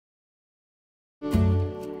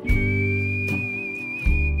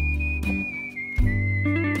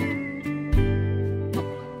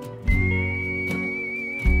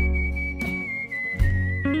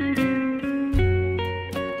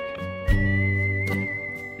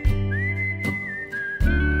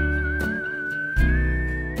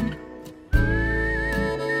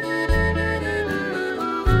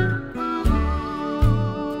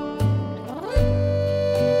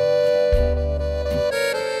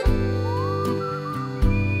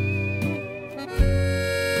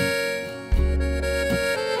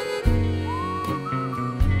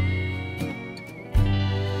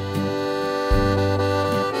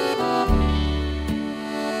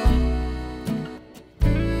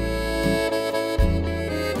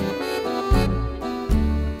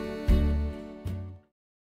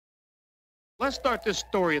Let's start this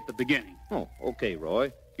story at the beginning. Oh, okay,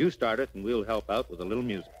 Roy. You start it, and we'll help out with a little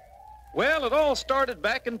music. Well, it all started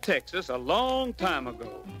back in Texas a long time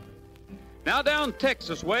ago. Now down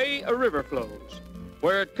Texas way, a river flows.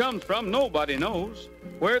 Where it comes from, nobody knows.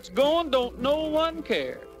 Where it's going, don't no one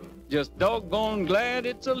care. Just doggone glad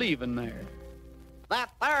it's a-leaving there.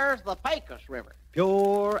 That there's the Pecos River.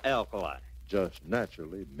 Pure alkali. Just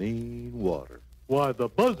naturally mean water. Why, the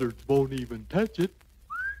buzzards won't even touch it.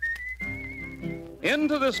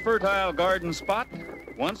 Into this fertile garden spot,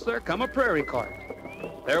 once there come a prairie cart.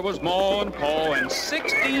 There was Ma and Pa and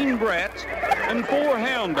 16 brats and 4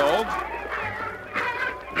 hound dogs.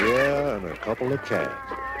 Yeah, and a couple of calves.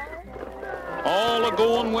 All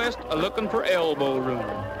a-going west a-looking for elbow room.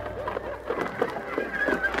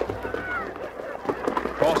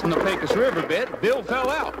 Crossing the Pecos River bed, Bill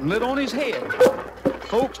fell out and lit on his head.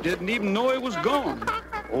 Folks didn't even know he was gone.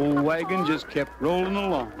 Old wagon just kept rolling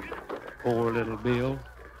along. Poor little Bill.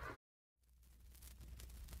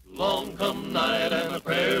 Long come night and a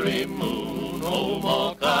prairie moon, old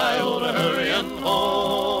Ma Coyote hurrying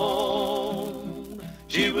home.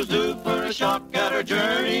 She was due for a shock at her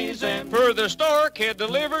journey's end. For the stork had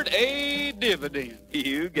delivered a dividend.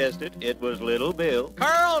 You guessed it. It was little Bill.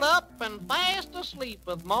 Curled up and fast asleep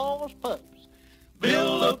with Ma's pups.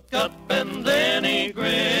 Bill looked up and then he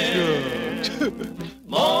grinned.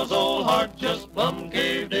 Ma's old heart just plumb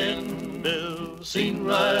caved in. Bill seen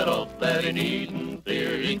right off that he needn't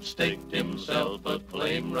fear. He'd staked himself a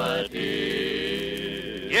claim right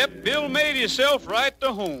here. Yep, Bill made himself right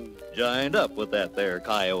to home. Joined up with that there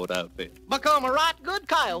coyote outfit. Become a right good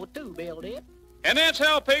coyote, too, Bill did. And that's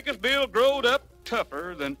how Pecos Bill growed up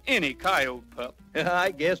tougher than any coyote pup.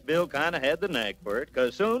 I guess Bill kind of had the knack for it,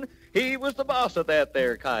 'cause soon he was the boss of that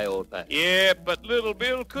there coyote pack. Yeah, but little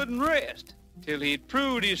Bill couldn't rest till he'd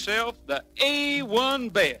proved himself the A1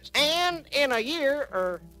 best. And in a year,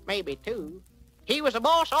 or maybe 2, he was the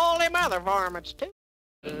boss of all them other varmints, too.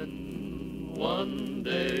 And one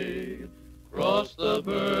day, across the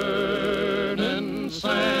burning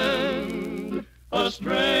sand, a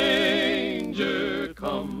stranger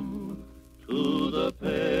come to the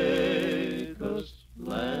Pecos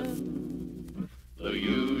land. The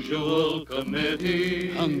usual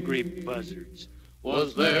committee, Hungry buzzards,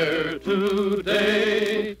 was there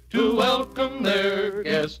today to welcome their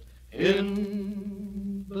guest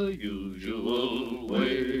in the usual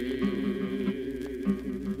way.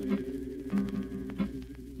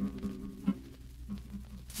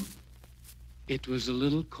 It was a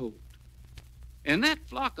little cold, and that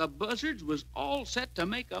flock of buzzards was all set to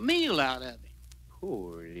make a meal out of him.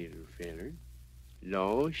 Poor little feller.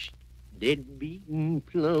 Lost, dead-beaten,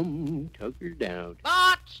 plumb tuckered out.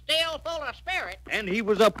 But still full of spirit. And he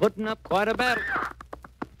was putting up quite a battle.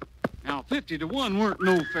 Now, 50 to 1 weren't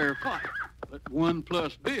no fair fight, but 1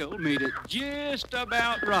 plus Bill made it just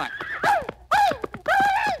about right.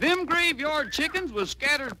 Them graveyard chickens was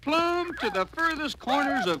scattered plumb to the furthest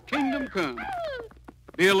corners of Kingdom Come.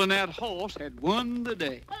 Bill and that horse had won the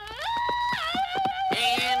day.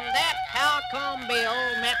 And that's how come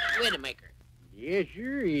Bill met Widowmaker. Yes,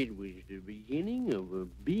 sir, it was the beginning of a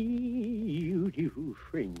beautiful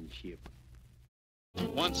friendship.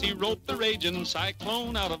 Once he roped the raging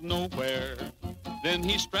cyclone out of nowhere. Then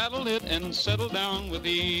he straddled it and settled down with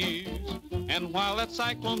ease. And while that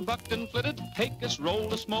cyclone bucked and flitted, Pecos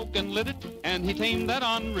rolled a smoke and lit it, and he tamed that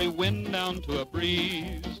ornery wind down to a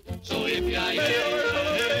breeze. So if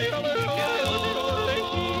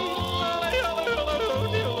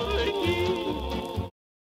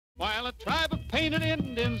While a tribe of painted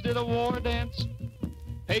Indians did a war dance,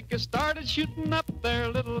 Pecos started shooting up their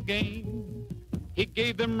little game. He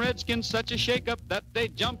gave them redskins such a shake-up that they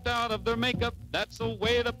jumped out of their makeup. That's the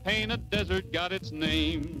way the painted desert got its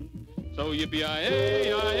name. So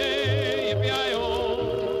yippee-yi-yi-yi, yippee-yi-o,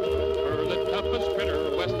 for the toughest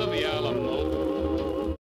critter west of the Alamo.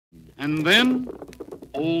 And then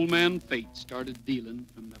old man Fate started dealing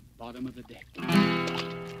from the bottom of the deck.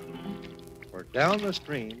 For down the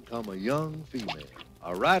stream come a young female,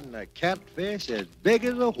 a-riding a catfish as big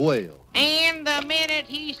as a whale. And the minute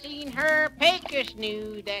he seen her, Pecos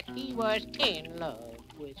knew that he was in love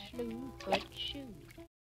with Slewfoot Sue.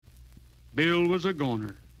 Bill was a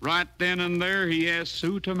goner. Right then and there, he asked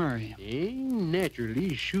Sue to marry him. And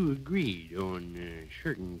naturally, Sue agreed on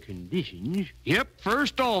certain conditions. Yep,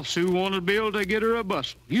 first off, Sue wanted Bill to get her a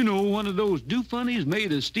bustle. You know, one of those do-funnies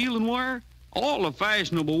made of steel and wire. All the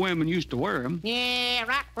fashionable women used to wear them. Yeah,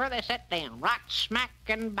 right where they sit down, right smack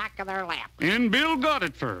in back of their lap. And Bill got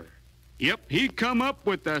it for her. Yep, he come up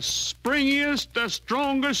with the springiest, the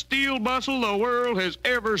strongest steel bustle the world has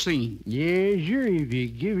ever seen. Yeah, sure, if you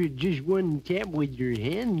give it just one tap with your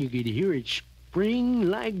hand, you could hear it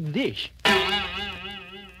spring like this.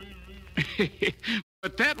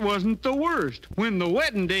 But that wasn't the worst. When the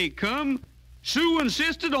wedding day come, Sue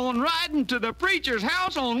insisted on riding to the preacher's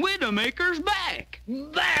house on Widowmaker's back.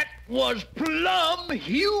 That was plumb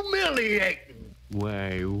humiliating.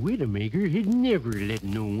 Why, Widowmaker had never let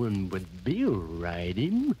no one but Bill ride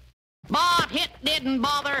him. But it didn't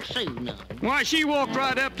bother Sue none. Why, she walked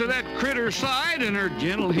right up to that critter's side, and her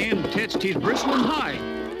gentle hand touched his bristling hide.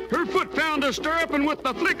 Her foot found a stirrup, and with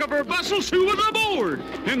the flick of her bustle, Sue was aboard,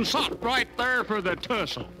 and sot right there for the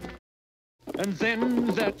tussle. And then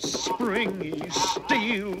that springy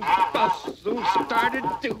steel bustle started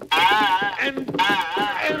to...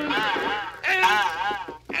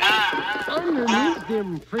 Underneath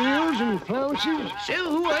them frills and flounces,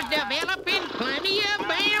 Sue was developing plenty of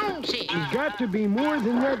bounces. there's got to be more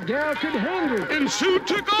than that gal could handle. And Sue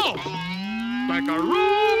took off like a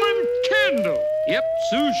Roman candle. Yep,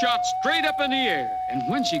 Sue shot straight up in the air, and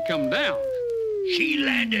when she come down, She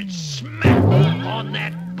landed smack on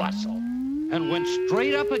that bustle. and went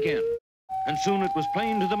straight up again. And soon it was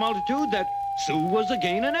plain to the multitude that Sue was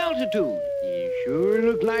again in altitude. It sure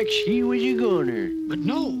looked like she was a goner. but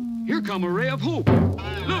no, here come a ray of hope.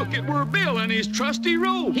 Look, it were Bill and his trusty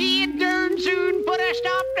rope. He'd darn soon put a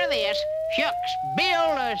stop to this. Shucks, Bill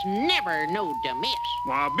was never knowed to miss.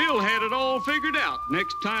 Why, Bill had it all figured out.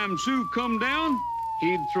 Next time Sue come down,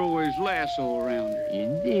 he'd throw his lasso around her.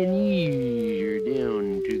 And then ease her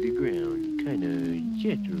down to the ground, kind of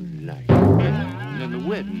gentle-like. Then the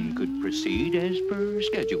wedding could proceed as per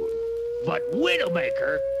schedule. But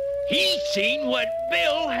Widowmaker, he seen what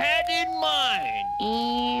Bill had in mind.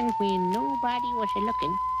 And when nobody was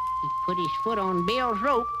a-looking, he put his foot on Bill's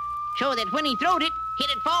rope so that when he throwed it,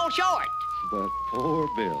 it'd fall short. But poor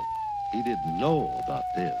Bill, he didn't know about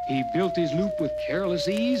this. He built his loop with careless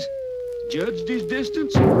ease, judged his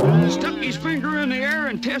distance, stuck his finger in the air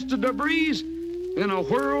and tested the breeze. Then a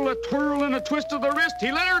whirl, a twirl, and a twist of the wrist,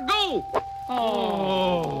 he let her go.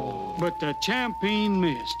 Oh, but the champion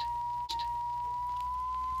missed.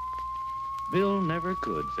 Bill never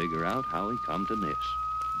could figure out how he come to miss.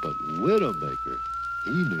 But Widowmaker,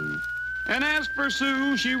 he knew. And as for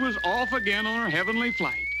Sue, she was off again on her heavenly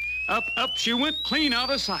flight. Up, up she went clean out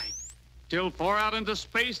of sight. Till far out into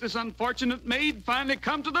space, this unfortunate maid finally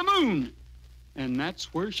come to the moon. And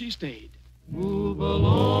that's where she stayed. Move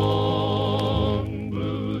along,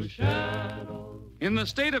 blue shadow. In the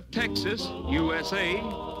state of Texas, USA,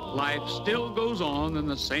 life still goes on in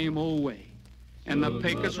the same old way. And the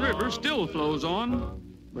Pecos River still flows on,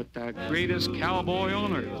 but the greatest cowboy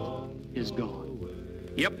on earth is gone.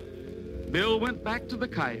 Yep, Bill went back to the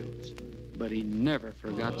coyotes, but he never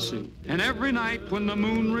forgot Sue. And every night when the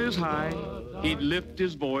moon riz high, he'd lift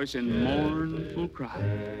his voice in mournful cry,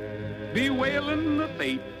 bewailing the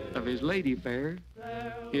fate of his lady fair,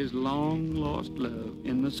 his long-lost love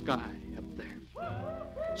in the sky up there.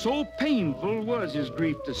 So painful was his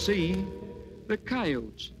grief to see, the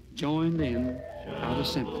coyotes joined in out of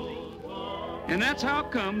sympathy. And that's how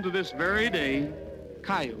come to this very day,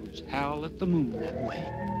 coyotes howl at the moon that way.